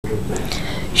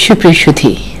সুপ্রিয়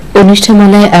সুধী,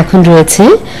 অনুষ্ঠানমালায় এখন রয়েছে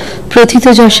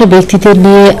প্রথিতযশা ব্যক্তিদের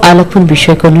নিয়ে আলাপন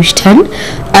বিষয়ক অনুষ্ঠান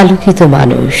আলোকিত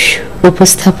মানুষ।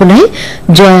 উপস্থাপনায়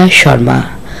জয়া শর্মা।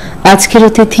 আজকের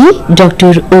অতিথি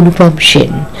ডক্টর অনুপম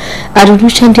সেন। আর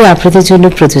অনুষ্ঠানটি আপনাদের জন্য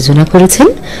প্রযোজনা করেছেন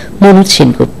মনোজ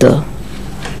সেনগুপ্ত।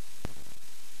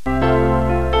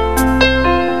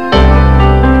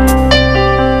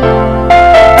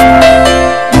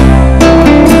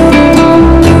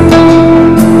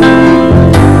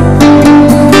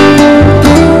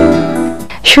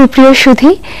 সুপ্রিয়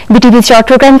সুধী, বিটিভি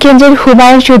চট্টগ্রাম কেন্দ্রের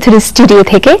হুমায়ুন চৌধুরী স্টুডিও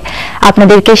থেকে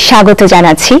আপনাদেরকে স্বাগত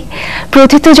জানাচ্ছি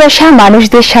প্রথিতযশা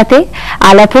মানুষদের সাথে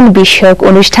আলাপন বিষয়ক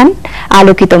অনুষ্ঠান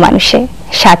আলোকিত মানুষে।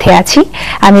 সাথে আছি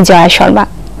আমি জয়া শর্মা।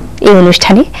 এই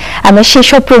অনুষ্ঠানে আমরা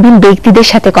সেসব প্রবীণ ব্যক্তিদের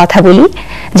সাথে কথা বলি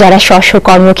যারা স্ব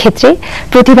কর্মক্ষেত্রে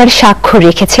প্রতিবার স্বাক্ষর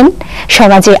রেখেছেন,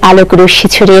 সমাজে আলোক রশ্মি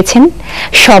ছড়িয়েছেন,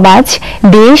 সমাজ,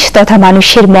 দেশ তথা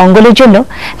মানুষের মঙ্গলের জন্য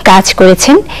কাজ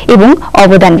করেছেন এবং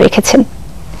অবদান রেখেছেন।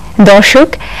 দর্শক,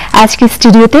 আজকে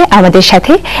স্টুডিওতে আমাদের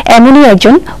সাথে এমনই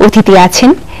একজন অতিথি আছেন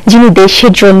যিনি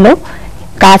দেশের জন্য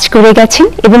কাজ করে গেছেন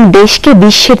এবং দেশকে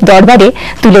বিশ্বের দরবারে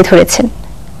তুলে ধরেছেন।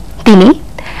 তিনি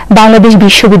বাংলাদেশ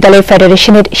বিশ্ববিদ্যালয়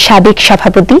ফেডারেশনের সাবেক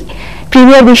সভাপতি,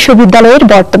 প্রিমিয়ার বিশ্ববিদ্যালয়ের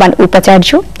বর্তমান উপাচার্য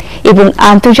এবং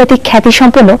আন্তর্জাতিক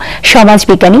খ্যাতিসম্পন্ন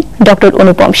সমাজবিজ্ঞানী ডক্টর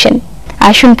অনুপম সেন।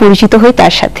 আসুন পরিচিত হই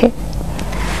তার সাথে।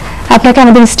 আপনাকে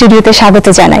আমাদের স্টুডিওতে স্বাগত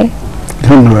জানাই।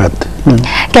 ধন্যবাদ।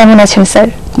 কেমন আছেন স্যার?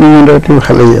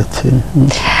 ভালোই আছে।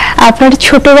 আপনার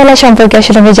ছোটবেলা সম্পর্কে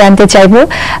আসলে আমি জানতে চাইবো।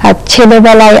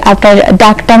 ছেলেবেলায় আপনার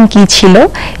ডাকনাম কি ছিল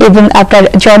এবং আপনার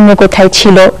জন্ম কোথায়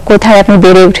ছিল, কোথায় আপনি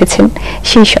বেড়ে উঠেছেন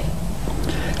সেই সব।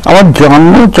 আমার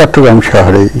জন্ম চট্টগ্রাম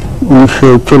শহরে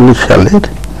 1940 সালের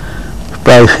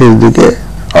প্রায় শেষ দিকে,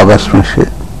 অগাস্ট মাসে।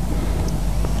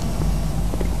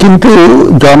 কিন্তু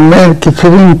জন্মের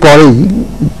কিছুদিন পরেই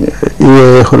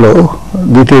হলো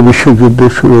দ্বিতীয় বিশ্বযুদ্ধ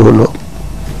শুরু হলো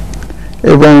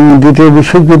এবং দ্বিতীয়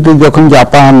বিশ্বযুদ্ধে যখন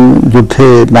জাপান যুদ্ধে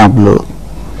নামলো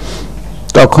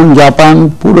তখন জাপান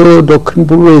পুরো দক্ষিণ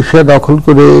পূর্ব এশিয়া দখল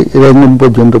করে রেঙ্গুন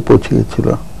পর্যন্ত পৌঁছে গেছিল।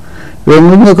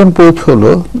 রেঙ্গুন যখন পৌঁছলো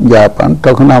জাপান,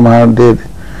 তখন আমাদের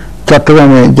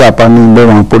চট্টগ্রামে জাপানি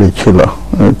বোমা পড়েছিল,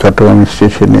 চট্টগ্রাম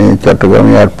স্টেশনে, চট্টগ্রাম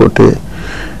এয়ারপোর্টে।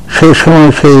 সেই সময়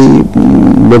সেই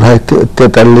বোধহয়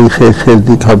 43-এর শেষ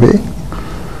দিক হবে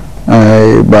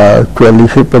বা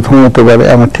 44-এর প্রথম হতে পারে,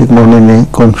 আমার ঠিক মনে নেই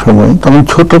কোন সময়। তখন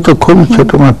ছোট, তো খুবই ছোট,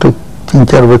 মাত্র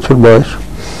 3-4 বছর বয়স।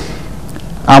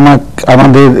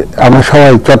 আমরা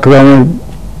সবাই চট্টগ্রামের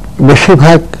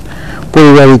বেশিরভাগ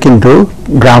পরিবারই কিন্তু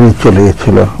গ্রামে চলে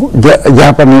গেছিল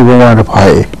জাপানি বোমার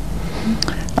ভয়ে।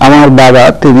 আমার বাবা,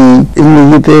 তিনি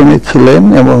ইংরেজিতে ছিলেন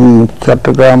এবং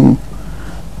চট্টগ্রাম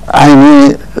আইনে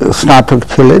স্নাতক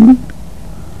ছিলেন,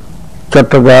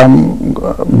 চট্টগ্রাম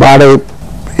বারে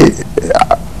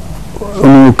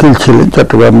উনি উকিল ছিলেন,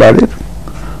 চট্টগ্রাম বারের।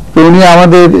 তো উনি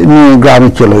আমাদের নিয়ে গ্রামে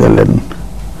চলে গেলেন।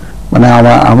 মানে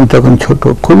আমি তখন ছোট,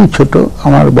 খুবই ছোট।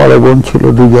 আমার বড় বোন ছিল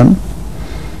 2 জন,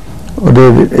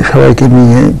 ওদের সবাইকে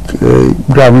নিয়ে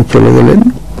গ্রামে চলে গেলেন।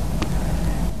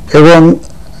 এবং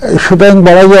সুতরাং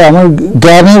বলা যায় আমার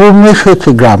জ্ঞানের উন্মেষ হচ্ছে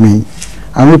গ্রামেই।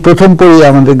 আমি প্রথম পড়ি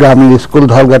আমাদের গ্রামের স্কুল,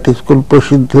 ধলঘাট স্কুল,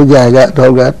 প্রসিদ্ধ জায়গা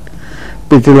ধলঘাট।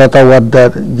 প্রীতিলতা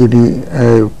ওয়াদ্দার, যিনি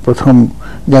প্রথম,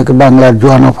 যাকে বাংলার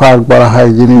জোহান অফ আর্ক বলা হয়,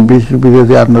 যিনি ব্রিটিশ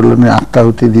বিরোধী আন্দোলনে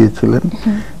আত্মাহুতি দিয়েছিলেন,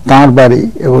 তাঁর বাড়ি।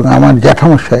 এবং আমার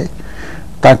জ্যাঠামশাই,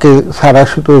 তাকে সারা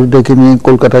সুতোষ ডেকে নিয়ে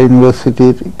কলকাতা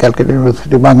ইউনিভার্সিটির, ক্যালকাটা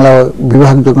ইউনিভার্সিটি বাংলা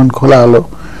বিভাগ যখন খোলা হলো,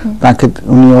 তাকে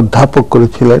উনি অধ্যাপক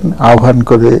করেছিলেন, আহ্বান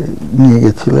করে নিয়ে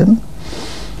গেছিলেন।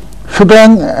 সুতরাং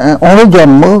ওর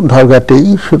জন্ম ধলঘাটেই।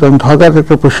 সুতরাং ধলঘাট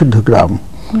একটা প্রসিদ্ধ গ্রাম।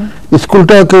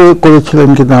 স্কুলটাকে করেছিলেন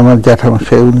কিন্তু আমার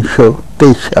জ্যাঠামশাই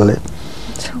 1923 সালে।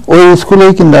 ওই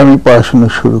স্কুলেই কিন্তু আমি পড়াশোনা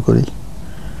শুরু করি।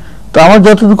 তো আমার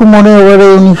যতটুকু মনে, এবারে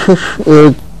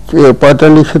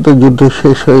 1945-এ তো যুদ্ধ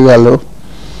শেষ হয়ে গেল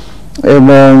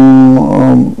এবং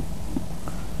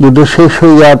যুদ্ধ শেষ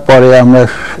হয়ে যাওয়ার পরে আমরা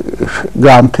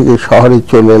গ্রাম থেকে শহরে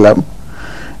চলে এলাম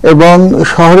এবং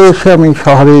শহরে এসে আমি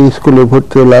শহরের স্কুলে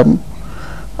ভর্তি হলাম।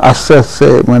 আস্তে আস্তে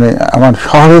মানে আমার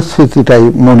শহরের স্মৃতিটাই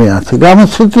মনে আছে, গ্রামের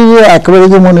স্মৃতি একেবারে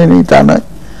যে মনে নেই তা নয়,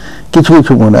 কিছু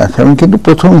কিছু মনে আছে। আমি কিন্তু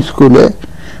প্রথম স্কুলে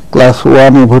ক্লাস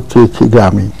 1-এ ভর্তি হয়েছি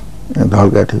গ্রামে,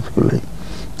 ধলঘাট স্কুলে।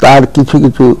 তার কিছু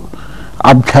কিছু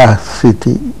আবঝা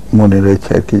স্মৃতি মনে রয়েছে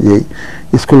আর কি। যে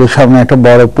স্কুলের সামনে একটা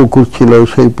বড় পুকুর ছিল,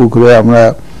 সেই পুকুরে আমরা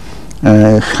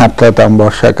সাঁতরাতাম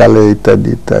বর্ষাকালে, ইত্যাদি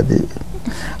ইত্যাদি।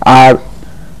 আর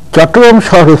চট্টগ্রাম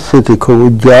শহরের স্মৃতি খুব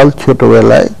উজ্জ্বল।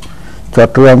 ছোটবেলায়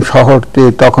চট্টগ্রাম শহরতে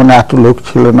তখন এত লোক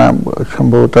ছিল না,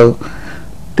 সম্ভবত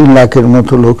 3 লাখের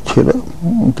মতো লোক ছিল,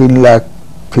 3 লাখ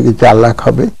থেকে 4 লাখ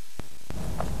হবে।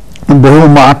 বহু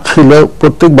মাঠ ছিল,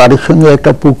 প্রত্যেক বাড়ির সঙ্গে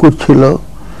একটা পুকুর ছিল,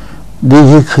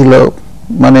 দিঘি ছিল,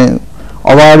 মানে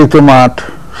অবারিত মাঠ,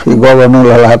 সেই গগন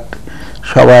ললাট,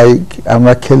 সবাই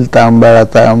আমরা খেলতাম,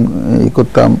 বেড়াতাম,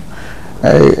 করতাম।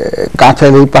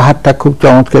 কাঁচার এই পাহাড়টা খুব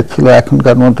চমৎকার ছিল,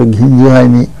 এখনকার মতো ঘিঞ্জি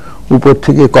হয়নি। উপর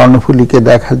থেকে কর্ণফুলীকে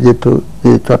দেখা যেত,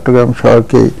 যে চট্টগ্রাম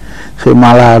শহরকে সে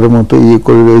মালার মতো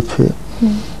করে রয়েছে।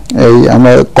 এই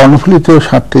আমরা কর্ণফুলীতেও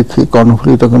সাঁতরেছি,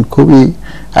 কর্ণফুলী তখন খুবই,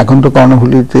 এখন তো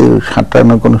কর্ণফুলীতে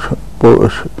সাঁতরানোর কোনো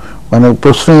মানে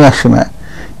প্রশ্নই আসে না,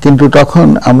 কিন্তু তখন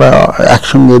আমরা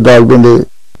একসঙ্গে দল বেঁধে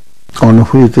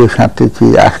কর্ণফুলীতে সাঁতরেছি,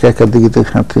 আশকাকার দিঘিতে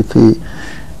সাঁতরেছি,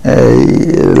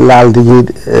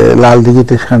 লাল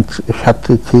দিঘিতে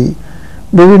সাঁতরেছি,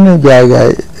 বিভিন্ন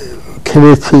জায়গায়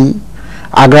খেলেছি।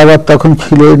 আগ্রাবাদ তখন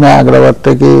ছিলই না,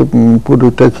 আগ্রাবাদটাকে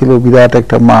পুরোটা ছিল বিরাট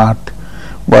একটা মাঠ,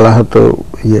 বলা হতো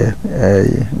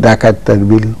ডাকাতটার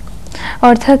বিল।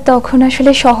 অর্থাৎ তখন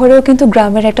আসলে শহরেও কিন্তু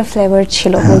গ্রামের একটা ফ্লেভার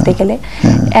ছিল বলতে গেলে,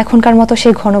 এখনকার মতো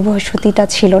সেই ঘনবসতিটা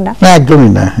ছিল না, একদমই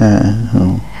না।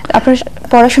 আপনার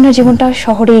পড়াশোনার জীবনটা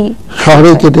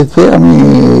শহরে কেটেছে। আমি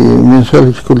মিউনিসিপ্যাল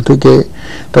স্কুল থেকে,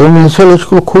 তবে মিউনিসিপ্যাল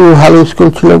স্কুল খুব ভালো স্কুল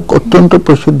ছিল, অত্যন্ত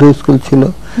প্রসিদ্ধ স্কুল ছিল।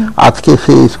 আজকে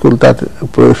সেই স্কুল তার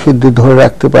প্রসিদ্ধি ধরে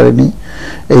রাখতে পারেনি।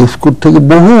 এই স্কুল থেকে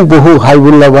বহু বহু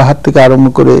হাইবুল্লাহ বাহার থেকে আরম্ভ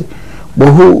করে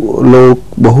বহু লোক,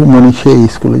 বহু মনীষী এই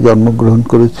স্কুলে জন্মগ্রহণ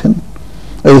করেছেন,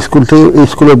 এই স্কুল থেকে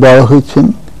স্কুলে বড় হয়েছেন,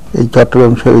 এই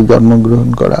চট্টগ্রাম শহরে জন্মগ্রহণ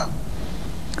করা।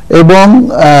 এবং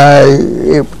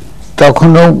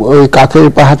তখনও ওই কাঁচের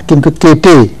পাহাড় কিন্তু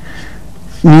কেটে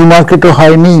নিউ মার্কেটও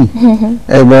হয়নি,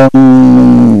 এবং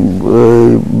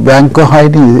ব্যাংকও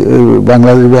হয়নি,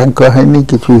 বাংলাদেশ ব্যাংকও হয়নি,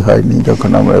 কিছুই হয়নি যখন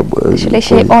আমরা।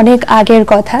 অনেক আগের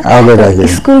কথা।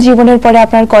 স্কুল জীবনের পরে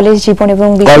আপনার কলেজ জীবন এবং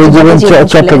কলেজ জীবন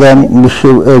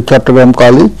চট্টগ্রাম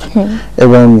কলেজ,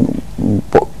 এবং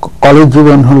কলেজ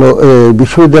জীবন হলো,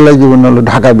 বিশ্ববিদ্যালয় জীবন হলো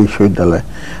ঢাকা বিশ্ববিদ্যালয়।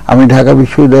 আমি ঢাকা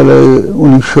বিশ্ববিদ্যালয়ে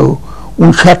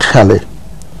 1959 সালে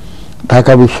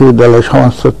ঢাকা বিশ্ববিদ্যালয়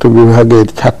সমাজতত্ত্ব বিভাগের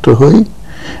ছাত্র হই,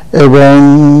 এবং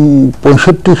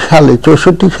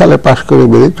 64 সালে পাশ করে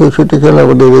বেরিয়ে, 64 সালে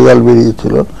আমাদের রেজাল্ট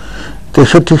বেরিয়েছিল,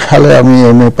 63 সালে আমি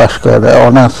এমএ পাশ করা,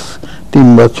 অনার্স 3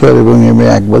 বছর এবং এমএ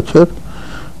 1 বছর।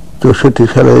 64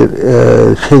 সালের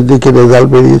শেষ দিকে রেজাল্ট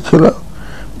বেরিয়েছিল।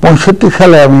 65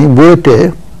 সালে আমি বুয়েটে,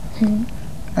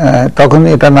 তখন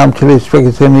এটা নাম ছিল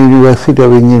স্পেকিসন university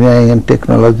of engineering and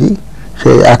technology,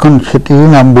 এখন সেটিরই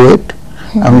নাম বুয়েট।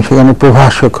 আমি সেখানে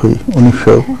প্রভাষক হই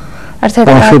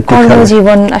 1965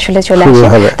 জীবন আসলে চলে আসে।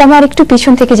 তো আমার একটু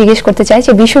পিছন থেকে জিজ্ঞেস করতে চাই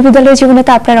যে বিশ্ববিদ্যালয় জীবনে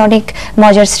তো আপনার অনেক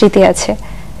মজার স্মৃতি আছে।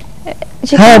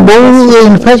 হ্যাঁ,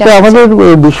 ইনফ্যাক্ট আমাদের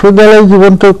বিশ্ববিদ্যালয়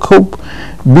জীবন তো খুব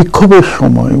বিক্ষোভের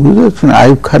সময়, বুঝেছেন।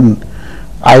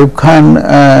 আইয়ুব খান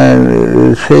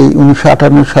সেই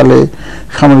 1958 সালে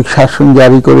সামরিক শাসন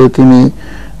জারি করে তিনি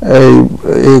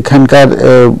এখানকার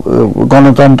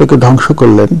গণতন্ত্রকে ধ্বংস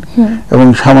করলেন, এবং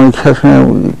সামরিক শাসনের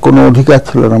কোনো অধিকার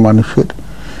ছিল না মানুষের।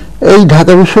 এই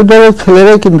ঢাকা বিশ্ববিদ্যালয়ের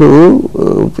ছেলেরাই কিন্তু,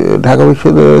 ঢাকা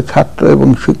বিশ্ববিদ্যালয়ের ছাত্র এবং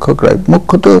শিক্ষকরাই,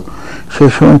 মুখ্যত সে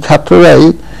সময় ছাত্ররাই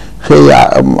সেই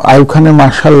আইয়ুব খানের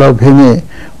মার্শাল ল ভেঙে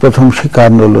প্রথম শিক্ষা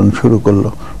আন্দোলন শুরু করলো।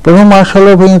 প্রথম মার্শাল ল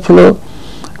ভেঙেছিল,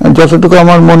 যতটুকু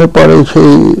আমার মনে পড়ে,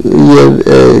 সেই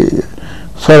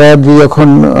সরাজি যখন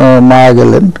মারা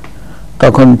গেলেন,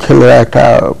 তখন ছেলেরা একটা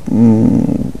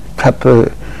ছাত্র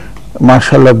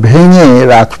মার্শাল ল ভেঙে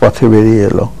রাজপথে বেরিয়ে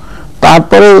এলো।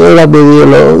 তারপরে এরা বেরিয়ে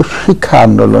এলো শিক্ষা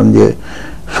আন্দোলন, যে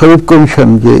শরীফ কমিশন,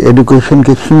 যে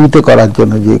এডুকেশনকে সীমিত করার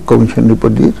জন্য যে কমিশন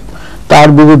রিপোর্ট দিয়ে, তার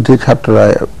বিরুদ্ধে ছাত্ররা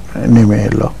নেমে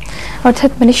এলো।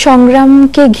 অর্থাৎ মানে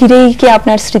সংগ্রামকে ঘিরেই কি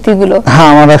আপনার স্মৃতিগুলো? হ্যাঁ,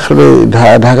 আমার আসলে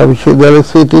ঢাকা বিশ্ববিদ্যালয়ের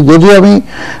স্মৃতি, যদি আমি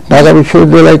ঢাকা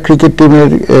বিশ্ববিদ্যালয় ক্রিকেট টিমের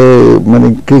মানে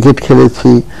ক্রিকেট খেলেছি,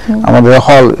 আমাদের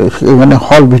মানে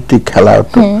হল ভিত্তিক খেলা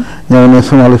হতো, যেমন এস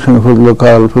এম আলীর সঙ্গে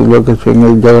ফজলুলের সঙ্গে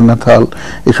জগন্নাথ হল,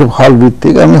 এসব হল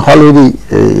ভিত্তিক, আমি হলেরই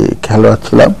খেলোয়াড়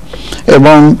ছিলাম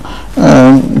এবং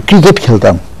ক্রিকেট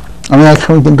খেলতাম। আমি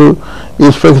একসময় কিন্তু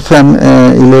ইউসপাকিস্তান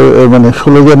মানে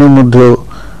 16 জনের মধ্যেও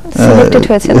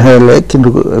কিন্তু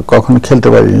কখনো খেলতে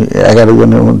পারিনি, 11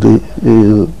 জনের মধ্যে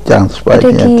চান্স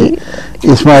পাইনি আর কি।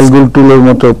 ইসমাইল গুলটুলের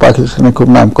মতো পাকিস্তানে খুব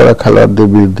নাম করা খেলোয়াড়দের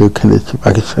বিরুদ্ধে খেলেছি,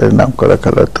 পাকিস্তানের নাম করা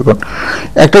খেলোয়াড়। তখন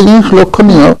একটা জিনিস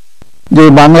লক্ষণীয়, যে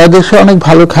বাংলাদেশে অনেক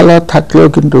ভালো খেলোয়াড় থাকলেও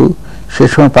কিন্তু সে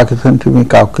সময় পাকিস্তান টিমে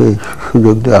কাউকে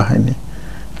সুযোগ দেওয়া হয়নি।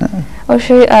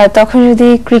 অবশ্যই তখন যদি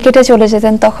ক্রিকেটে চলে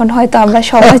যেতেন, তখন হয়তো আমরা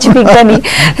সমাজ বিজ্ঞানী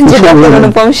যে ডক্টর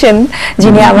অনুপম সেন,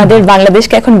 যিনি আমাদের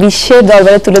বাংলাদেশকে এখন বিশ্বের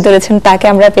দরবারে তুলে ধরেছেন, তাকে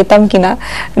আমরা পেতাম কিনা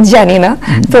জানি না।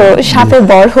 তো সাপে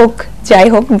বড় হোক যাই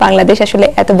হোক, বাংলাদেশ আসলে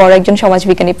এত বড় একজন সমাজ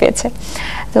বিজ্ঞানী পেয়েছে।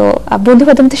 তো বন্ধু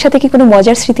বান্ধবদের সাথে কি কোনো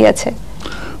মজার স্মৃতি আছে?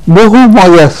 বহু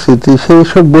মজার স্মৃতি, সেই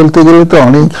সব বলতে গেলে তো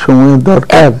অনেক সময়ের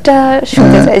দরকার। একটা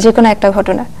শুনতে চাই, যে কোনো একটা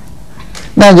ঘটনা।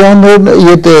 না, যেমন ধরুন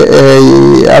ইয়েতে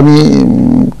আমি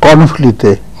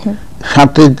কর্ণফুলীতে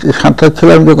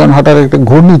সাঁতরাচ্ছিলাম যখন হঠাৎ একটা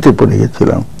ঘূর্ণিতে পড়ে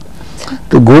গেছিলাম।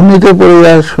 তো ঘূর্ণিতে পড়ে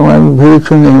যাওয়ার সময় আমি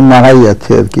ভেবেছিলাম আমি মারাই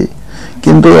যাচ্ছি আর কি,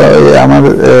 কিন্তু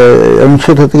আমি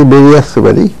সেটা থেকে বেরিয়ে আসতে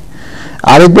পারি।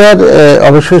 আরেকবার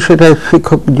অবশ্যই সেটা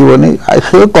শিক্ষক জীবনে,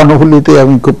 সেও কর্ণফুলীতে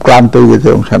আমি খুব ক্লান্ত হয়ে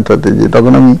গেছিলাম সাঁতরাতে, যে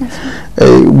তখন আমি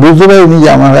বুঝতে পারিনি যে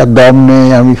আমার আর দম নেই।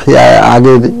 আমি সেই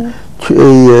আগের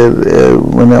এই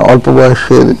মানে অল্প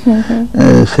বয়সের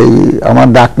সেই আমার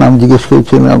ডাক নাম জিজ্ঞেস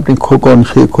করেছিলেন আপনি খোকন,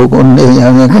 সেই খোকন নেই,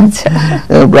 আমি এখন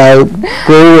প্রায়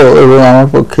প্রৌঢ়, এবং আমার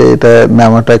পক্ষে এটা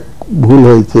নামাটা ভুল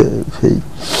হয়েছে।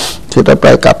 সেটা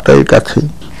প্রায় কাপ্তাইয়ের কাছেই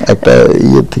একটা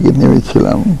ইয়ে থেকে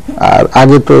নেমেছিলাম। আর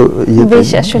আগে তো বেশ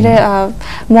আসলে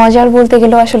মজার বলতে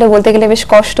গেলে বেশ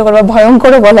কষ্টকর বা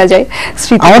ভয়ঙ্কর বলা যায়।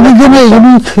 আমাদের জন্য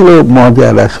এগুলোই ছিল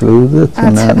মজার আসলে, বুঝতে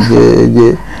পারছেন না, যে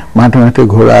মাঠে মাঠে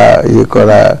ঘোরা, ইয়ে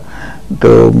করা।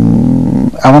 তো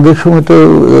আমাদের সময় তো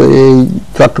এই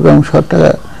চট্টগ্রাম শহরটা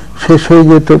শেষ হয়ে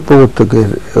যেত প্রবর্তকের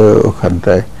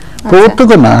ওখানটায়, প্রবর্তক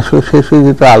না আসলে শেষ হয়ে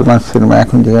যেত আলমাস সিনেমা,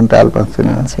 এখন যেখানটা আলমাস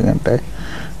সিনেমা সেখানটায়।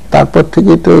 তারপর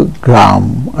থেকে তো গ্রাম,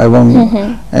 এবং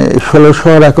 16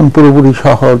 শহর এখন পুরোপুরি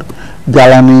শহর,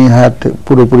 জ্বালানিহাট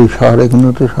পুরোপুরি শহর, এগুলো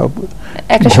তো সব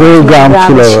গ্রাম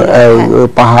ছিল,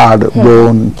 পাহাড়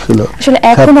বন ছিল।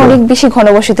 এখন অনেক বেশি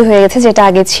ঘনবসতি হয়ে গেছে, যেটা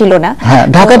আগে ছিল না। হ্যাঁ,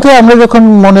 ঢাকাতে আমরা যখন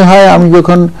মনে হয়, আমি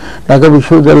যখন ঢাকা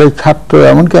বিশ্ববিদ্যালয়ের ছাত্র,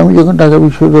 এমনকি আমি যখন ঢাকা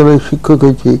বিশ্ববিদ্যালয়ের শিক্ষক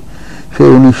হয়েছি সেই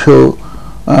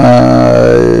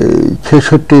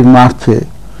 1966 মার্চে,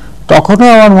 তখনও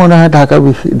আমার মনে হয়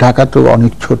ঢাকা তো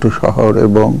অনেক ছোট শহর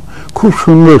এবং খুব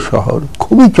সুন্দর শহর,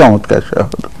 খুবই চমৎকার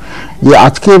শহর, যে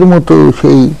আজকের মতো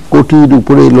সেই কোটির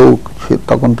উপরে লোক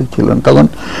তখন তো ছিলেন। তখন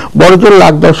বড়জোর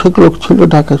 1,10,000 লোক ছিল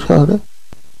ঢাকা শহরে,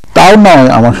 তাও নয়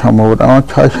আমার সম্ভবত, আমার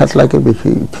 6-7 লাখের বেশি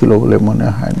ছিল বলে মনে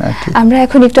হয় না। আমরা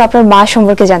এখন একটু আপনার মা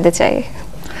সম্পর্কে জানতে চাই।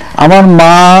 আমার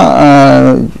মা,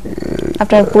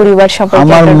 আপনার পরিবার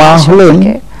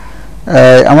সম্পর্কে।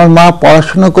 আমার মা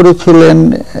পড়াশোনা করেছিলেন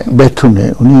বেথুনে,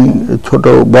 উনি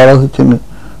বড় হয়েছেন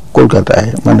কলকাতায়,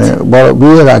 মানে বড়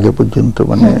বিয়ের আগে পর্যন্ত,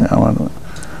 মানে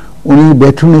উনি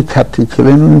বেথুনের ছাত্রী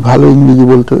ছিলেন। উনি ভালো ইংরেজি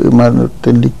বলতে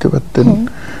লিখতে পারতেন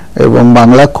এবং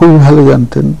বাংলা খুবই ভালো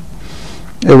জানতেন।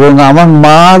 এবং আমার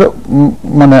মার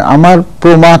মানে আমার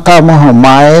প্রমাতামহ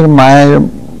মায়ের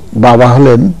বাবা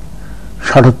হলেন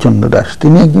শরৎচন্দ্র দাস।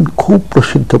 তিনি একজন খুব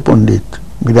প্রসিদ্ধ পণ্ডিত,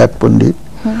 বিরাট পণ্ডিত,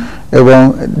 এবং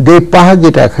দেব পাহাড়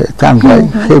যেটা চাঁদগাঁয়,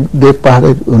 সেই দেব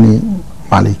পাহাড়ের উনি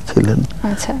মালিক ছিলেন,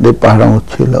 দেব পাহাড় আমার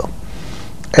ছিল।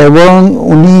 এবং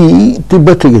উনি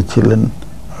তিব্বতে গেছিলেন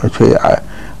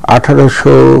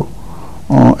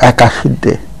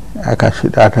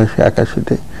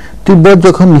 1881-তে, তিব্বত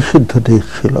যখন নিষিদ্ধ দেশ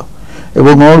ছিল।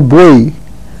 এবং ওর বই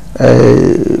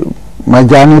my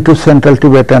journey to central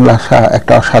Tibetan Lhasa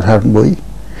একটা অসাধারণ বই,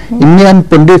 Indian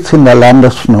পন্ডিটস in the land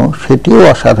of snow, সেটিও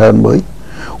অসাধারণ বই।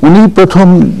 উনি প্রথম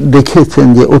দেখিয়েছেন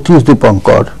যে অতীশ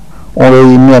দীপঙ্কর, ওর ওই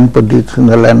Indian পন্ডিটস in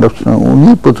the land of snow, উনি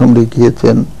প্রথম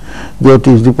দেখিয়েছেন যে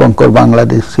অতীশ দীপঙ্কর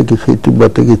বাংলাদেশ থেকে সেই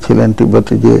তিব্বতে গেছিলেন,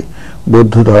 তিব্বতে যে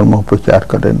বৌদ্ধ ধর্ম প্রচার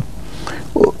করেন।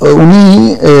 উনি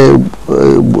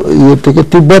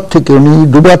তিব্বত থেকে উনি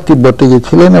 2 বার তিব্বতে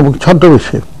গেছিলেন, এবং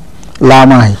ছদ্মবেশে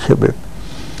লামা হিসেবে।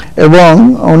 এবং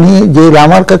উনি যে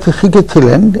লামার কাছে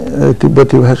শিখেছিলেন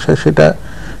তিব্বতী ভাষা,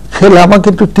 সে লামা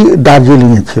কিন্তু দার্জিলিং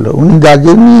এ ছিল। উনি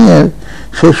দার্জিলিং এ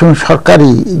সেই সময়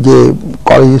সরকারি যে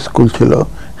কলেজ স্কুল ছিল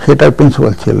সেটার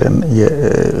প্রিন্সিপাল ছিলেন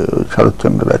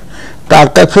শরৎচন্দ্র দাস। তার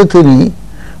কাছে তিনি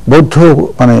বৌদ্ধ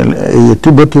মানে এই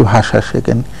তিব্বতী ভাষা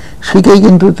শিখেই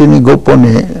কিন্তু তিনি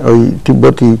গোপনে ওই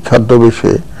তিব্বতী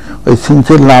ছদ্মবেশে ওই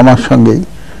সিনচেন লামার সঙ্গেই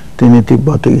তিনি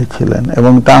তিব্বতে গেছিলেন।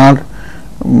 এবং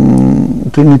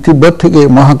তিনি তিব্বত থেকে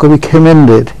মহাকবি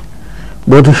খেমেন্দ্রের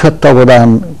বোধিসত্ত্ব অবদান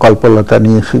কল্পলতা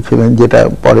নিয়ে এসেছিলেন, যেটা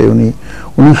পরে উনি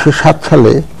 1907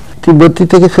 সালে তিব্বতী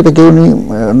থেকে সেটাকে উনি,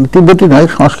 তিব্বতী নয়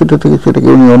সংস্কৃত থেকে সেটাকে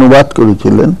উনি অনুবাদ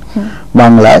করেছিলেন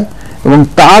বাংলায়। এবং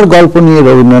তার গল্প নিয়ে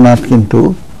রবীন্দ্রনাথ কিন্তু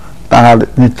তার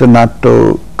নৃত্যনাট্য,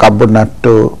 কাব্যনাট্য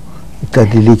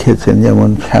ইত্যাদি লিখেছেন, যেমন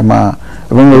শ্যামা।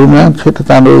 এবং রবীন্দ্রনাথ সেটা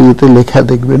তার ইয়েতে লেখা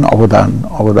দেখবেন,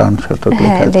 অবদান শতক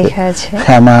লেখা আছে,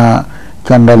 শ্যামা,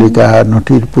 চণ্ডালিকা,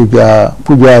 নটির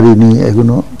পূজারিণী,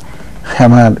 এগুলো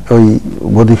শ্যামার ওই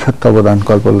বোধিসত্ত্ব অবদান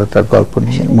কল্পলতার গল্প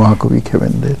নিয়ে মহাকবি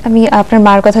খেমেন্দ্রের। আমি আপনার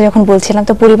মার কথা যখন বলছিলাম,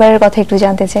 তো পরিবারের কথা একটু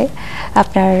জানতে চাই।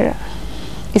 আপনার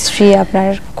স্ত্রী, আপনার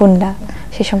কন্যা,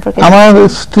 সে সম্পর্কে।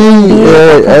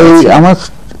 আমার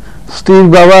স্ত্রীর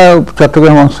বাবা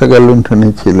চট্টগ্রাম মহানগর লুণ্ঠনে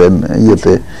ছিলেন,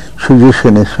 সূর্য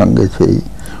সেনের সঙ্গে।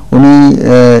 উনি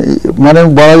মানে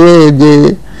বলা যায় যে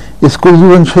স্কুল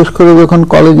জীবন শেষ করে যখন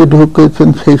কলেজে ঢুকেছেন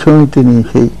সেই সময় তিনি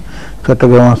সেই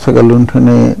চট্টগ্রাম হত্যাকাণ্ড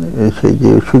লুণ্ঠনে সেই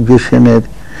যে সূর্য সেনের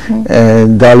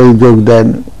দলে যোগ দেন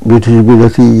ব্রিটিশ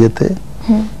বিরোধী ইয়েতে,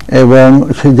 এবং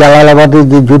সেই জালালাবাদের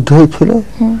যে যুদ্ধ হয়েছিল,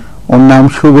 ওর নাম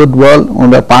সুবোধ বল,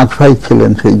 ওরা 5 ভাই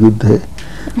ছিলেন সেই যুদ্ধে।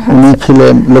 উনি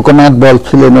ছিলেন, লোকনাথ বল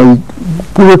ছিলেন ওই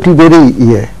পুরোটিদেরই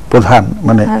প্রধান,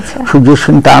 মানে সূর্য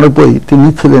সেন তার উপরই, তিনি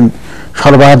ছিলেন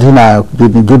সর্বাধিনায়ক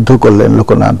যিনি যুদ্ধ করলেন,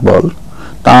 লোকনাথ বল।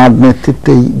 তার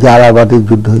নেতৃত্বেই জালালাবাদের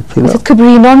যুদ্ধ হয়েছিল। খুব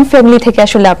রিনন ফ্যামিলি থেকে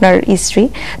আসলে আপনার স্ত্রী।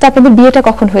 তো আপনাদের বিয়েটা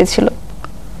কখন হয়েছিল?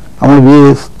 আমার বিয়ে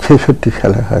 66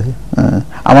 সালে হয়।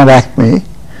 আমার এক মেয়ে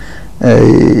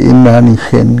ইন্দ্রাণী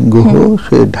সেন গুহ,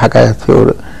 সে ঢাকায় আছে, ওর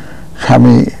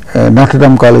স্বামী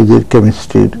নটরডেম কলেজের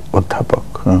কেমিস্ট্রির অধ্যাপক,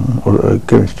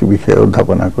 কেমিস্ট্রি বিষয়ে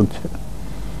অধ্যাপনা করছে।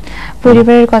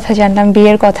 পরিবারের কথা জানলাম,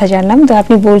 বিয়ের কথা জানলাম, তো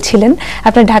আপনি বলছিলেন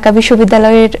আপনার ঢাকা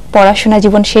বিশ্ববিদ্যালয়ের পড়াশোনা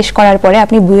জীবন শেষ করার পরে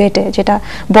আপনি বুয়েটে, যেটা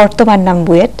বর্তমান নাম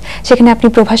বুয়েট, সেখানে আপনি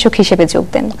প্রভাষক হিসেবে যোগ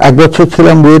দেন। 1 বছর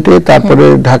ছিলাম বুয়েটে, তারপরে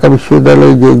ঢাকা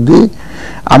বিশ্ববিদ্যালয়ে যোগ দিই।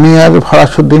 আমি আর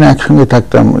ফরাসুদ্দিন একসঙ্গে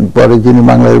থাকতাম, পরে যিনি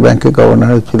বাংলাদেশ ব্যাংকের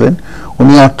গভর্নর ছিলেন,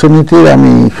 উনি অর্থনীতির,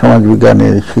 আমি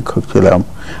সমাজবিজ্ঞানের শিক্ষক ছিলাম।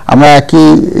 আমরা একই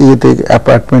ইয়েতে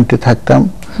অ্যাপার্টমেন্টে থাকতাম,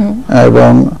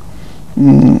 এবং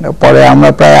পরে আমরা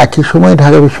প্রায় একই সময়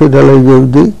ঢাকা বিশ্ববিদ্যালয়ে যোগ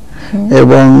দিই,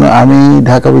 এবং আমি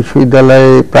ঢাকা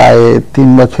বিশ্ববিদ্যালয়ে প্রায় 3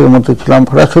 বছরের মতো ছিলাম।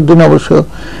 ফরাসুদ্দিন অবশ্য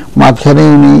মাঝখানে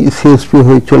উনি সিএসপি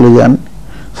হয়ে চলে যান,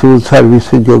 সিভিল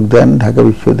সার্ভিসে যোগ দেন। ঢাকা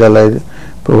বিশ্ববিদ্যালয়ের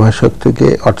প্রভাষক থেকে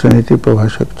অর্থনীতির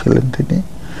প্রভাষক ছিলেন তিনি।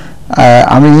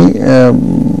 আমি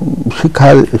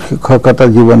শিক্ষকতা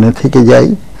জীবনে থেকে যাই,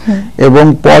 এবং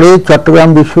পরে চট্টগ্রাম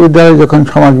বিশ্ববিদ্যালয়ে যখন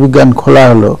সমাজবিজ্ঞান খোলা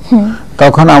হলো,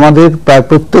 তখন আমাদের প্রায়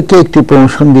প্রত্যেককে একটি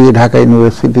প্রমোশন দিয়ে ঢাকা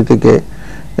ইউনিভার্সিটি থেকে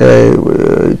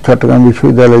চট্টগ্রাম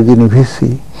বিশ্ববিদ্যালয়ের যিনি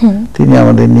ভিসি, তিনি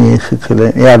আমাদের নিয়ে এসেছিলেন,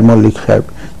 এয়ার মল্লিক সাহেব,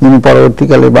 যিনি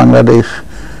পরবর্তীকালে বাংলাদেশ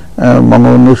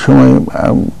বঙ্গবন্ধুর সময়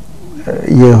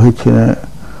হয়েছিলেন,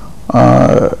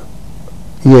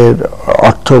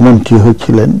 অর্থমন্ত্রী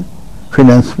হয়েছিলেন,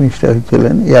 ফিনান্স মিনিস্টার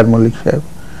হয়েছিলেন এয়ার মল্লিক সাহেব।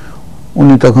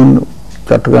 উনি তখন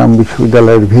চট্টগ্রাম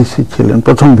বিশ্ববিদ্যালয়ের ভিসি ছিলেন,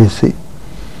 প্রথম ভিসি।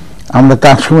 আমরা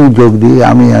তার সময় যোগ দিই,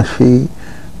 আমি আসি,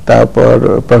 তারপর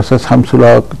প্রফেসর শামসুল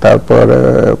হক, তারপর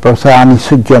প্রফেসর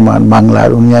আনিসুজ্জামান বাংলার,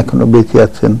 উনি এখনো বেঁচে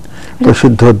আছেন,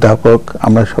 প্রসিদ্ধ অধ্যাপক।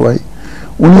 আমরা সবাই,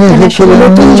 উনি এসেছিলেন,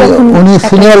 উনি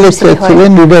সিনিয়র লেকচার ছিলেন,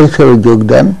 লিডার হিসেবে যোগ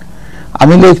দেন।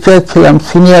 আমি লেকচার ছিলাম,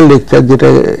 সিনিয়র লেকচার, যেটা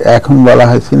এখন বলা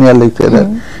হয় সিনিয়র লেকচারার।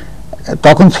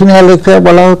 তখন সিনিয়র লেকচার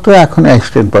বলা হতো, এখন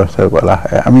অ্যাসিস্ট্যান্ট প্রফেসর বলা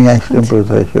হয়। আমি অ্যাসিস্ট্যান্ট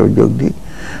প্রফেসর হিসেবে যোগ দিই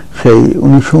সেই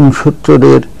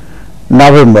 1969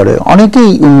 নভেম্বরে।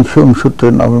 অনেকেই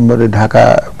 1969 নভেম্বরে ঢাকা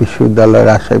বিশ্ববিদ্যালয়,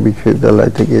 রাজশাহী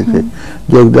বিশ্ববিদ্যালয় থেকে এসে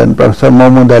যোগ দেন। প্রফেসর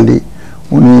মোহাম্মদ আলী,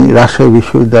 উনি রাজশাহী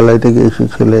বিশ্ববিদ্যালয় থেকে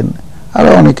এসেছিলেন, আরো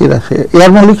অনেকে রাজশাহী,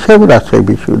 এয়ার মল্লিক সাহেব রাজশাহী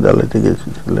বিশ্ববিদ্যালয় থেকে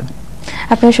এসেছিলেন।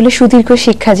 আপনার আসলে সুদীর্ঘ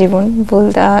শিক্ষা জীবন,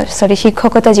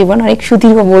 শিক্ষকতা জীবন অনেক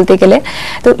সুদীর্ঘ বলতে গেলে।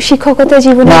 তো শিক্ষকতা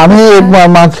জীবনে আমি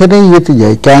মাঝখানে ইয়েতে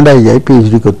যাই, কানাডায় যাই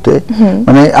পিএইচডি করতে।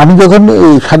 মানে আমি যখন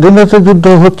স্বাধীনতা যুদ্ধ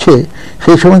হচ্ছে,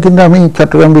 সেই সময় কিন্তু আমি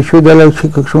চট্টগ্রাম বিশ্ববিদ্যালয়ের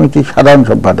শিক্ষক সমিতির সাধারণ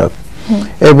সম্পাদক,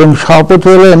 এবং সভাপতি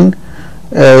হলেন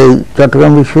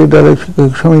চট্টগ্রাম বিশ্ববিদ্যালয়ের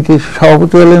শিক্ষক সমিতির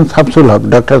সভাপতি হলেন শামসুল হক,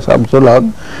 ডক্টর শামসুল হক।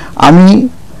 আমি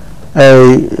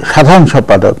সাধারণ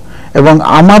সম্পাদক, এবং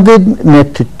আমাদের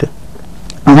নেতৃত্বে,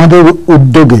 আমাদের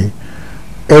উদ্যোগে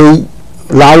এই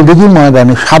লালদিঘি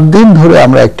ময়দানে 7 দিন ধরে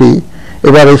আমরা একটি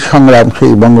এবারের সংগ্রাম,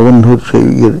 সেই বঙ্গবন্ধুর সেই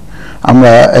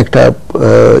আমরা একটা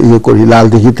করি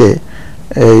লালদিঘিতে।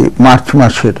 এই মার্চ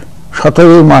মাসের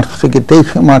 17 মার্চ থেকে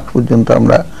 23 মার্চ পর্যন্ত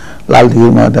আমরা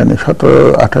লালদিঘির ময়দানে 17,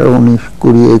 18, 19,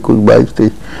 20, 21, 22,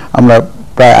 23 আমরা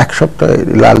প্রায় 1 সপ্তাহ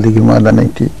লালদিঘির ময়দানে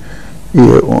একটি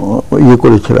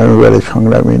করেছিলাম এবারের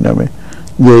সংগ্রামী নামে,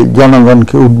 যে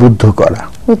জনগণকে উদ্বুদ্ধ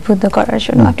করার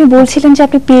জন্য। আপনি বলছিলেন যে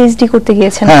আপনি পিএইচডি করতে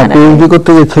গিয়েছেন। হ্যাঁ, পিএইচডি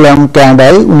করতে গেছিলাম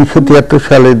কানাডায় 1973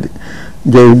 সালে।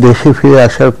 যে দেশে ফিরে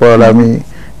আসার পর আমি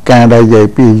কানাডায় যাই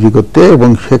পিএইচডি করতে, এবং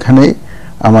সেখানে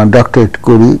আমার ডক্টরেট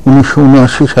করি।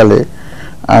 1979 সালে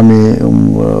আমি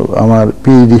আমার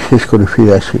পিএইচডি শেষ করে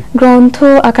ফিরে আসি। গ্রন্থ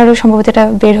আকারে সম্ভবত এটা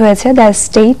বের হয়েছে, দ্য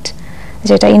স্টেট,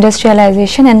 যেটা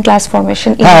industrialisation and class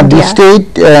formation in India. The state,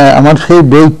 আমার সেই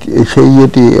বই, সেই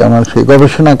আমার সেই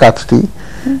গবেষণা কাজটি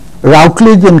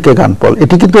রাউটলেজ এন্ড কেগানপল,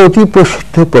 এটি কিন্তু অতি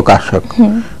প্রসিদ্ধ প্রকাশক।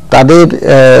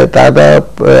 তারা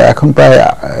এখন প্রায়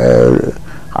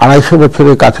 250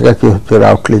 বছরের কাছাকাছি হচ্ছে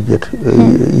রাউটলেজের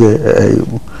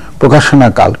প্রকাশনা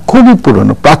কাল, খুবই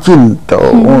পুরনো, প্রাচীন,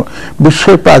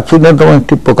 বিশ্বের প্রাচীনতম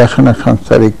একটি প্রকাশনা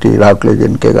সংস্থার একটি রাউটলেজ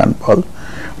এন্ড কেগানপল।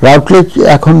 রাউটলেজ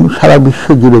এখন সারা বিশ্ব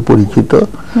জুড়ে পরিচিত।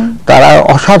 তারা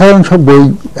অসাধারণ সব বই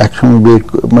একসঙ্গে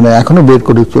এখনো বের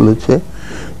করে চলেছে।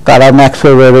 তারা ম্যাক্স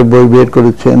ওয়েবারের বই বের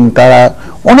করেছেন, তারা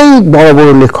অনেক বড়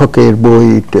বড় লেখকের বই,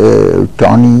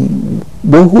 টনি,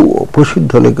 বহু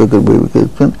প্রসিদ্ধ লেখকের বই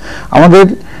লিখেছেন। আমাদের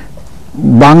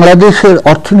বাংলাদেশের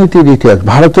অর্থনীতির ইতিহাস,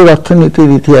 ভারতের অর্থনীতির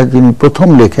ইতিহাস যিনি প্রথম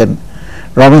লেখেন,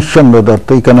 Rameshchandra Dutta,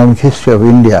 economic history of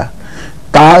India,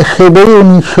 তা সে বই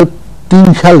 1903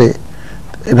 সালে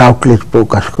রাউটলেজ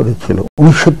প্রকাশ করেছিল,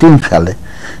 1903 সালে।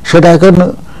 সেটা এখন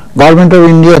গভর্নমেন্ট অফ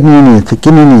ইন্ডিয়া নিয়ে নিয়েছে,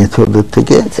 কিনে নিয়েছে ওদের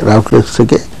থেকে, রাউটলেজ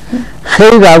থেকে।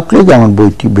 সেই রাউটলেজ আমার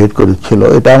বইটি বের করেছিল।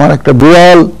 এটা আমার একটা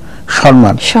বিরল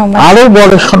সম্মান। আরো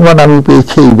বড় সম্মান আমি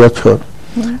পেয়েছি এই বছর।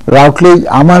 রাউটলেজ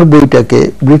আমার বইটাকে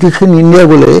ব্রিটিশ ইন ইন্ডিয়া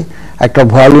বলে একটা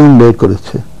ভলিউম বের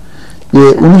করেছে। যে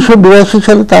 1982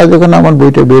 সালে তারা যখন আমার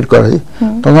বইটা বের করে,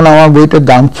 তখন আমার বইটার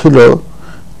দাম ছিল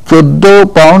 14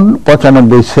 পাউন্ড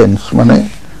 95 সেন্টস, মানে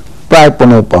প্রায়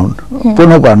 15 পাউন্ড,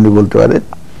 15 পাউন্ডই বলতে পারে।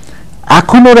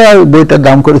 এখন ওরা বইটার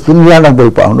দাম করেছে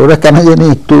 99 পাউন্ড। ওরা কেন জানি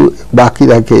একটু বাকি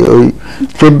রাখে, ওই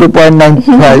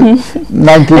 14.95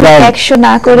 না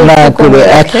করে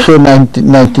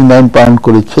 199 পাউন্ড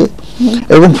করেছে,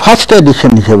 এবং ফার্স্ট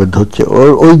এডিশন হিসেবে ধরছে।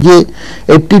 ওই যে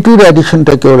 82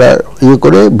 এডিশনটাকে ওরা ইয়ে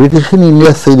করে ব্রিটিশ ইন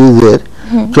ইন্ডিয়া সিরিজের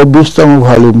 24তম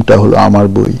ভলিউমটা হলো আমার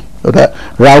বই। ওরা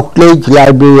রাউটলেজ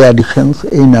লাইব্রেরি এডিশনস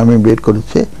এই নামে বের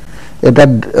করেছে। এটা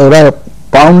ওরা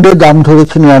পাউন্ডে দাম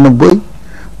ধরেছে 99,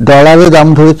 ডলারে দাম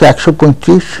ধরেছে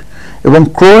 125, এবং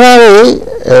ক্রোনারে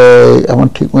আমার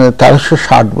ঠিক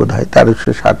 1360 বোধ হয়,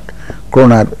 1360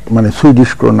 ক্রোনার, মানে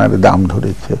সুইডিশ ক্রোনারে দাম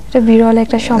ধরেছে। বিরল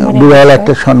একটা সম্মান, বিরল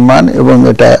একটা সম্মান। এবং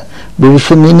এটা ব্রিটিশ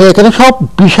ইন্ডিয়া, এখানে সব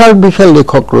বিশাল বিশাল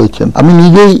লেখক রয়েছেন। আমি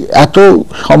নিজেই এত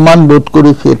সম্মান বোধ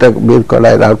করেছি এটা বের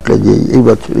করায়। রাউটলেজে এই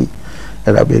বছরই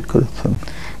এরা বের করেছেন।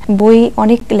 বই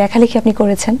অনেক লেখালেখি আপনি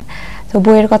করেছেন, তো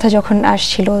বইয়ের কথা যখন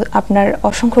আসছিল, আপনার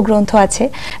অসংখ্য গ্রন্থ আছে,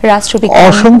 রাষ্ট্রবিজ্ঞান,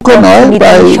 অসংখ্য নয়,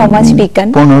 প্রায় সমাজবিজ্ঞান,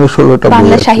 15-16টা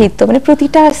বাংলা সাহিত্য, মানে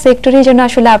প্রতিটা সেক্টরে যেন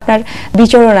আসলে আপনার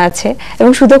বিচরণ আছে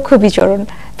এবং সুদক্ষ বিচরণ।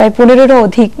 প্রায় 15-এরও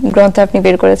অধিক গ্রন্থ আপনি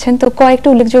বের করেছেন। তো কয়েকটা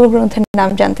উল্লেখযোগ্য গ্রন্থের নাম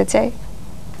জানতে চাই।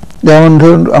 যেমন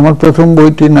ধরুন, আমার প্রথম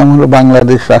বইটির নাম হলো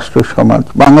বাংলাদেশ রাষ্ট্র সমাজ,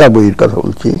 বাংলা বইয়ের কথা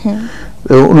বলছি।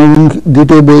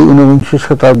 দ্বিতীয় বই 19বিংশ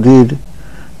শতাব্দীর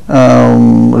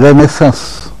রেনেসাঁস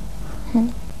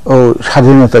ও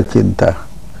স্বাধীনতার চিন্তা।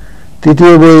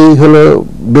 তৃতীয় বই হলো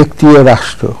ব্যক্তি ও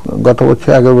রাষ্ট্র। গত বছর,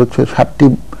 আগের বছর 7টি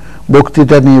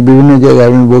বক্তৃতা নিয়ে বিভিন্ন জায়গায়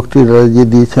আমি বক্তৃতা যে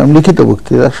দিয়েছিলাম, লিখিত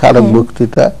বক্তৃতা, স্মারক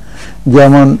বক্তৃতা।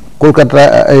 যেমন কলকাতা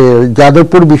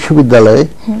যাদবপুর বিশ্ববিদ্যালয়ে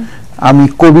আমি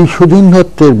কবি সুধীন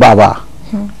দত্তের বাবা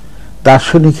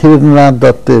দার্শনিক হীরেন্দ্রনাথ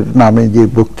দত্তের নামে যে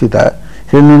বক্তৃতা,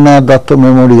 হীরেন্দ্রনাথ দত্ত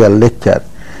মেমোরিয়াল লেকচার,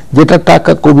 যেটা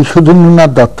টাকা কবি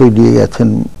সুধীন্দ্রনাথ দত্তই দিয়ে গেছেন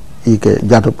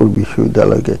যাদবপুর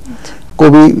বিশ্ববিদ্যালয়কে।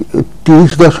 কবি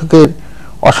 30 দশকের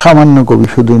অসামান্য কবি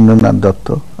সুধীন্দ্রনাথ দত্ত,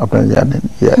 আপনারা জানেন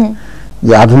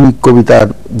যে আধুনিক কবিতার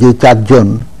যে 4 জন,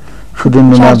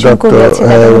 সুধীন্দ্রনাথ দত্ত,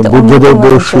 বুদ্ধদেব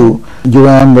বসু,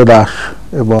 জীবনানন্দ দাস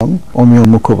এবং অমিয়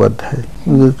মুখোপাধ্যায়,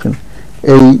 বুঝেছেন,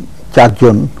 এই 4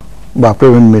 জন, বা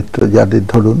প্রবীণ মিত্র, যাদের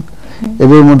ধরুন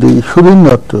এদের মধ্যে সুধীন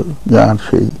দত্ত, যার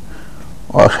সেই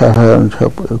অসাধারণ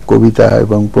সব কবিতা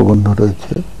এবং প্রবন্ধ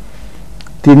রয়েছে,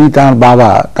 তিনি তার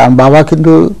বাবা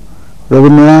কিন্তু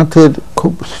রবীন্দ্রনাথের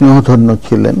খুব স্নেহধন্য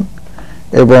ছিলেন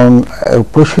এবং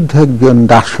প্রসিদ্ধ একজন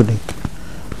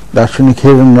দার্শনিক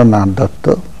হীরেন্দ্রনাথ দত্ত।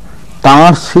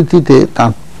 তাঁর স্মৃতিতে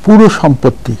তার পুরো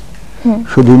সম্পত্তি,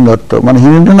 সুধীন দত্ত মানে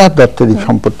হীরেন্দ্রনাথ দত্তেরই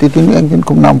সম্পত্তি, তিনি একজন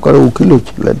খুব নামকরা উকিলও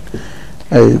ছিলেন,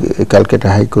 ক্যালকাটা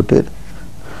হাইকোর্টের,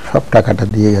 সব টাকাটা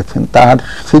দিয়ে গেছেন। তার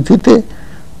স্মৃতিতে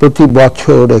প্রতি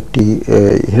বছর একটি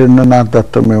হীরেন্দ্রনাথ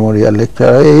দত্ত মেমোরিয়াল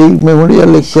লেকচার, এই মেমোরিয়াল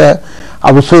লেকচার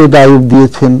আবু সৈয়দ আইয়ুব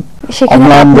দিয়েছেন,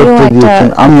 অম্লান দত্ত দিয়েছেন,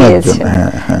 আমি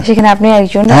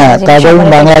একজন, তারপর আমি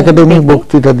বাংলা একাডেমির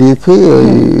বক্তৃতা দিয়েছি।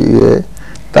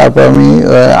 তারপর আমি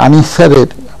আনিস স্যারের,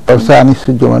 প্রফেসর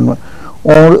আনিসুজ্জামান,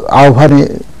 ওর আহ্বানে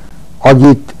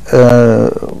অজিত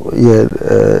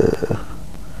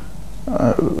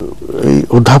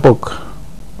অধ্যাপক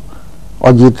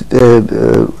অজিত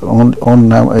ওর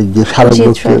নাম, যে স্মারক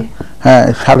বক্তৃতা,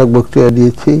 স্মারক বক্তৃতা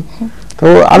দিয়েছি। তো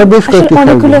আরো বেশ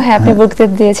অনেকগুলো আপনি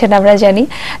বক্তৃতা দিয়েছেন আমরা জানি।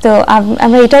 তো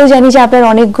আমরা এটাও জানি যে আপনার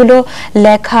অনেকগুলো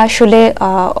লেখা আসলে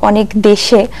অনেক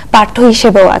দেশে পাঠ্য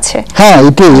হিসেবেও আছে। হ্যাঁ,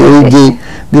 এটাই এই যে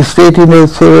the state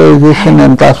industrialisation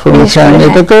and transformation,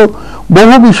 এটা তো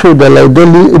বহু বিশ্ববিদ্যালয়,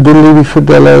 দিল্লি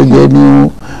বিশ্ববিদ্যালয়, জেএনইউ,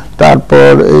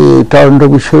 তারপর এই টরন্টো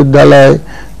বিশ্ববিদ্যালয়,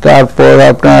 তারপর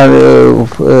আপনার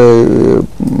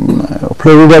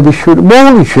ফ্লোরিডা বহু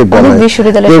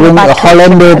বিশ্ববিদ্যালয়, এবং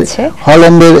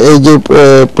হল্যান্ডের এই যে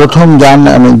প্রথম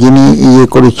যিনি ইয়ে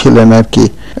করেছিলেন আর কি,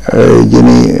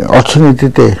 যিনি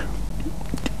অর্থনীতিতে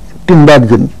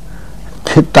টিম্বার্জেন,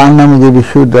 তার নামে যে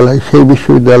বিশ্ববিদ্যালয়, সেই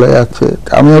বিশ্ববিদ্যালয় আছে।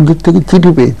 আমি ওদের থেকে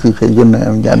চিঠি পেয়েছি, সেই জন্য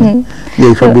আমি জানি যে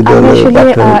এইসব বিদ্যালয়।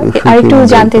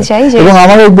 এবং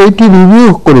আমার এই বইটি রিভিউ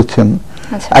করেছেন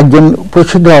একজন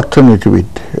প্রসিদ্ধ অর্থনীতিবিদ,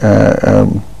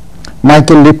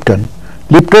 মাইকেল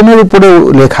লিপ্টনের উপরে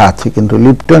লেখা আছে, কিন্তু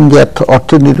লিপ্টন যে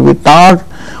অর্থনীতিবিদ, তার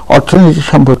অর্থনীতি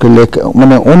সম্পর্কে লেখা,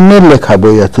 মানে অন্যের লেখা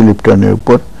বই আছে লিপ্টনের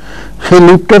উপর। সেই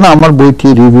লিপ্টন আমার বইটি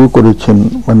রিভিউ করেছেন,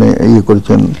 মানে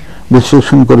করেছেন,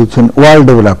 বিশ্লেষণ করেছেন। ওয়ার্ল্ড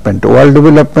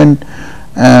ডেভেলপমেন্ট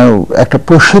একটা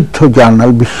প্রসিদ্ধ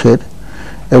জার্নাল বিশ্বের,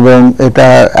 এবং এটা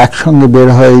একসঙ্গে বের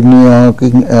হয় নিউ ইয়র্ক,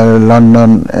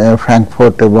 লন্ডন,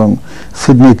 ফ্র্যাঙ্কফুর্ট এবং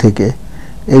সিডনি থেকে।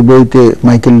 এই বইতে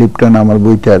মাইকেল লিপ্টন আমার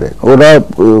বইটার, ওরা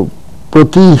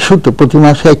প্রতি ইস্যুতে, প্রতি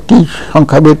মাসে একটি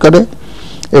সংখ্যা বের করে,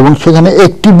 এবং সেখানে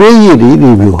একটি বইয়েরই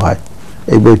রিভিউ হয়।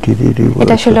 এই বইটির রিভিউ,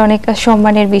 এটা আসলে অনেক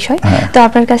সম্মানের বিষয়। তো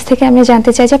আপনার কাছ থেকে আমি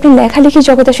জানতে চাই যে আপনি লেখালেখির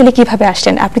জগতে আসলে কিভাবে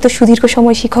আসলেন? আপনি তো সুদীর্ঘ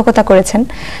সময় শিক্ষকতা করেছেন,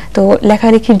 তো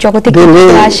লেখালেখির জগতে কিভাবে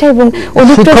আসে এবং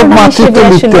অনুপ্রেরণা হিসেবে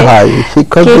আসলে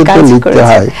শিক্ষকদের তো লিখতে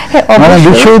হয়। মানে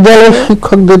বিশ্ববিদ্যালয়ের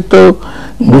শিক্ষকদের তো,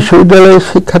 বিশ্ববিদ্যালয়ের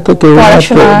শিক্ষা তো কেউ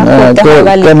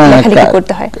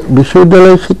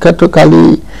বিশ্ববিদ্যালয়ের শিক্ষা তো খালি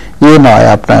নয়,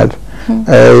 আপনার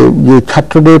যে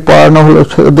ছাত্রদের পড়ানো হলো,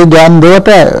 ওদের জ্ঞান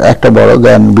দেওয়াটা একটা বড়,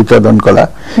 জ্ঞান বিতরণ করা,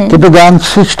 কিন্তু জ্ঞান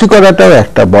সৃষ্টি করাটাও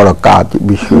একটা বড় কাজ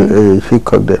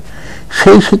শিক্ষকদের।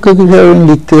 সেই শিক্ষক হিসেবে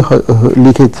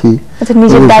লিখেছি।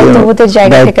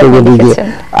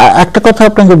 একটা কথা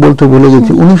আপনাকে বলতে ভুলে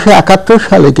গেছি, 1971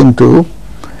 সালে কিন্তু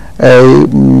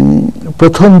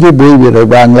প্রথম যে বই বেরোয়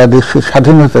বাংলাদেশের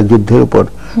স্বাধীনতা যুদ্ধের উপর,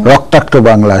 রক্তাক্ত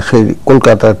বাংলা, সেই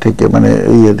কলকাতা থেকে, মানে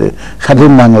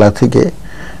স্বাধীন বাংলা থেকে,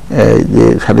 যে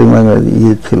স্বাধীন বাংলা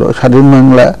ছিল, স্বাধীন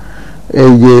বাংলা,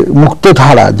 এই যে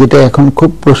মুক্তধারা, যেটা এখন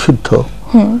খুব প্রসিদ্ধ,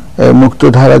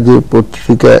 মুক্তধারা যে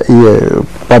পত্রিকা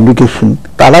পাবলিকেশন,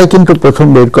 তারাই কিন্তু প্রথম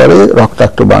বের করে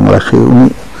রক্তাক্ত বাংলা, সেই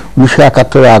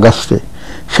 1971 আগস্টে।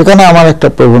 সেখানে আমার একটা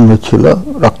প্রবন্ধ ছিল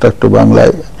রক্তাক্ত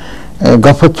বাংলায়।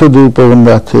 গফর চৌধুরীর প্রবন্ধ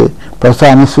আছে, প্রফেসর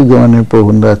আনিসুজ্জামানের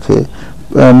প্রবন্ধ আছে,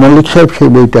 মল্লিক সাহেব সেই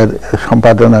বইটার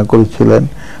সম্পাদনা করেছিলেন,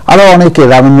 আরো অনেকে,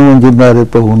 রামেন্দ্র মজুমদারের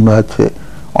প্রবন্ধ আছে,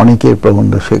 অনেকের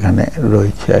প্রবন্ধ সেখানে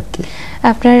রয়েছে আর কি।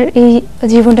 আপনার এই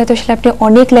জীবনটা তো আসলে আপনি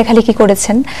অনেক লেখালেখি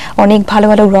করেছেন, অনেক ভালো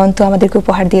ভালো গ্রন্থ আমাদেরকে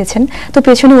উপহার দিয়েছেন, তো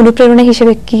পেছনে অনুপ্রেরণা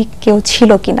হিসেবে কি কেউ ছিল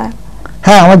কিনা?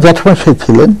 হ্যাঁ, আমার জ্যাঠামশাই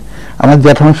ছিলেন। আমার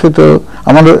জ্যাঠামশাই তো,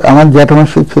 আমার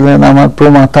জ্যাঠামশাই ছিলেন আমার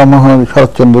প্রমাতামহ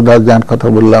শরৎচন্দ্র দাস, যার কথা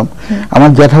বললাম।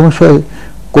 আমার জ্যাঠামশাই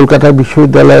কলকাতা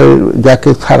বিশ্ববিদ্যালয়ে যাকে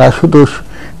স্যার আশুতোষ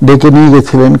ডেকে নিয়ে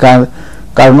গেছিলেন,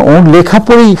 কারণ ওর লেখা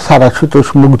পড়েই স্যার আশুতোষ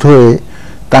মুগ্ধ হয়ে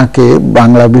তাকে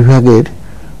বাংলা বিভাগের,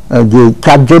 যে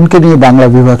 4 জনকে নিয়ে বাংলা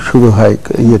বিভাগ শুরু হয়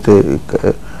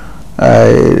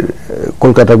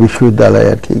কলকাতা বিশ্ববিদ্যালয়ে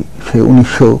আর কি, সে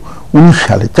 1919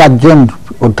 সালে 4 জন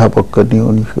অধ্যাপককে নিয়ে,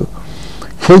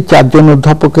 সেই 4 জন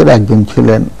অধ্যাপকের একজন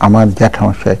ছিলেন আমার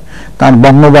জ্যাঠামশাই। তার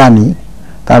বঙ্গবাণী,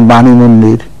 তার বাণী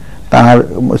মন্দির, তার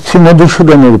শ্রী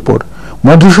মধুসূদনের উপর,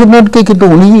 মধুসূদনকে কিন্তু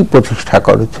উনি প্রতিষ্ঠা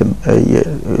করেছেন এই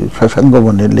শশাঙ্ক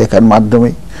বনের লেখার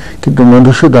মাধ্যমে। কিন্তু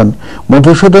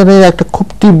মধুসূদনের একটা খুব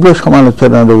তীব্র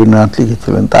সমালোচনা রবীন্দ্রনাথ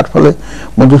লিখেছিলেন, তার ফলে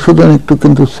মধুসূদন একটু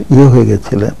কিন্তু হয়ে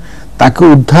গেছিলেন, তাকে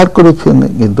উদ্ধার করেছেন।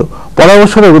 কিন্তু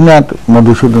পরামর্শ রবীন্দ্রনাথ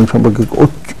মধুসূদন সম্পর্কে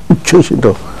উচ্ছ্বসিত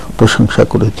প্রশংসা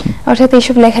করেছেন। অর্থাৎ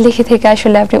এইসব লেখালেখি থেকে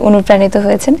আসলে আপনি অনুপ্রাণিত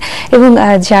হয়েছেন, এবং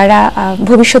যারা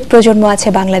ভবিষ্যৎ প্রজন্ম আছে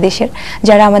বাংলাদেশের,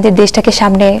 যারা আমাদের দেশটাকে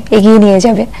সামনে এগিয়ে নিয়ে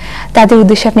যাবে, তাদের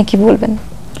উদ্দেশ্যে আপনি কি বলবেন?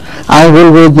 আমি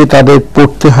বলবো যে তাদের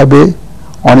পড়তে হবে,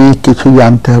 অনেক কিছু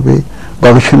জানতে হবে,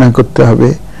 গবেষণা করতে হবে,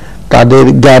 তাদের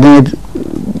জ্ঞানের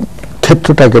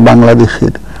ক্ষেত্রটাকে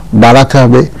বাংলাদেশের বাড়াতে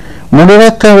হবে। মনে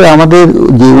রাখতে হবে আমাদের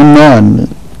যে উন্নয়ন,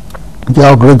 যে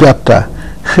অগ্রযাত্রা,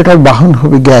 সেটার বাহন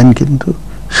হবে জ্ঞান, কিন্তু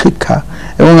শিক্ষা।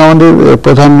 এবং আমাদের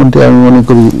প্রধানমন্ত্রী, আমি মনে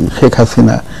করি শেখ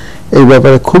হাসিনা, এই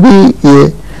ব্যাপারে খুবই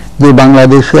যে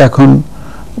বাংলাদেশে এখন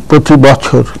প্রতি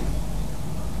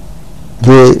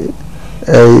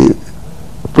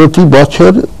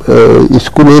বছর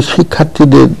স্কুলের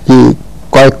শিক্ষার্থীদের যে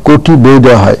কয়েক কোটি বই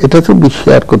দেওয়া হয়, এটা তো বিশ্বে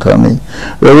আর কোথাও নেই।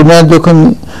 রবীন্দ্রনাথ যখন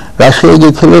রাশিয়ায়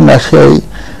গেছিলেন, রাশিয়ায়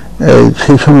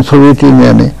সেই সময় সোভিয়েত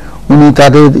ইউনিয়নে, উনি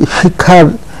তাদের শিক্ষার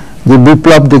যে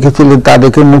বিপ্লব দেখেছিলেন,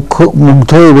 তাদেরকে মুগ্ধ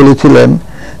হয়ে বলেছিলেন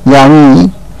যে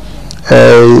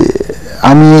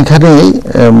আমি এখানে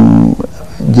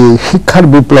যে শিক্ষার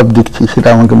বিপ্লব দেখছি সেটা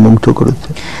আমাকে মুগ্ধ করেছে।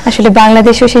 আসলে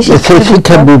বাংলাদেশও সেই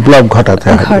শিক্ষার বিপ্লব ঘটাতে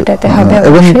হবে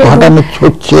এবং ঘটানো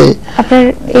হচ্ছে। আপনার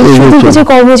এই সুদীর্ঘ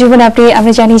কর্মজীবনে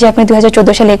আমি জানি যে আপনি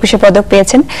 2014 সালে 21 পদক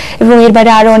পেয়েছেন এবং এর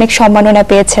বাইরে আরো অনেক সম্মাননা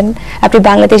পেয়েছেন। আপনি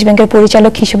বাংলাদেশ ব্যাংকের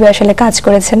পরিচালক হিসেবে আসলে কাজ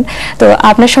করেছেন। তো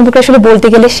আপনার সম্পর্কে আসলে বলতে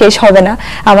গেলে শেষ হবে না।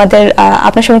 আমাদের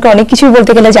আপনার সম্পর্কে অনেক কিছুই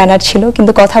বলতে গেলে জানার ছিল,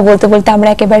 কিন্তু কথা বলতে বলতে আমরা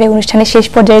একেবারে অনুষ্ঠানের শেষ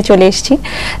পর্যায়ে চলে এসেছি।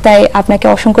 তাই আপনাকে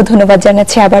অসংখ্য ধন্যবাদ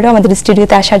জানাচ্ছি আবারও আমাদের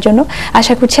স্টুডিওতে আসার জন্য।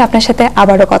 আশা করছি আপনার সাথে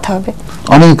আবারও কথা হবে।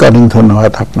 অনেক অনেক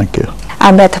ধন্যবাদ আপনাকে।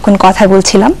 আমরা এতক্ষণ কথা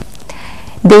বলছিলাম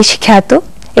দেশ খ্যাত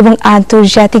এবং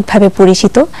আন্তর্জাতিকভাবে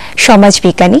পরিচিত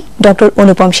সমাজবিজ্ঞানী ডক্টর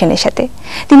অনুপম সেনের সাথে।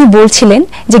 তিনি বলছিলেন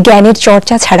যে জ্ঞানের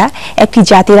চর্চা ছাড়া একটি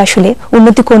জাতির আসলে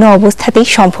উন্নতি কোনো অবস্থাতেই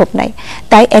সম্ভব নয়।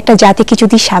 তাই একটা জাতিকে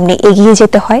যদি সামনে এগিয়ে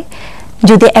যেতে হয়,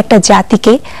 যদি একটা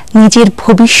জাতিকে নিজের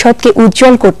ভবিষ্যৎকে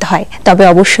উজ্জ্বল করতে হয়, তবে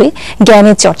অবশ্যই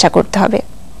জ্ঞানের চর্চা করতে হবে।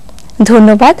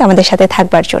 ধন্যবাদ আমাদের সাথে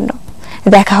থাকবার জন্য।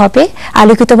 দেখা হবে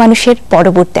আলোকিত মানুষের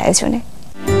পরবর্তী আয়োজনে।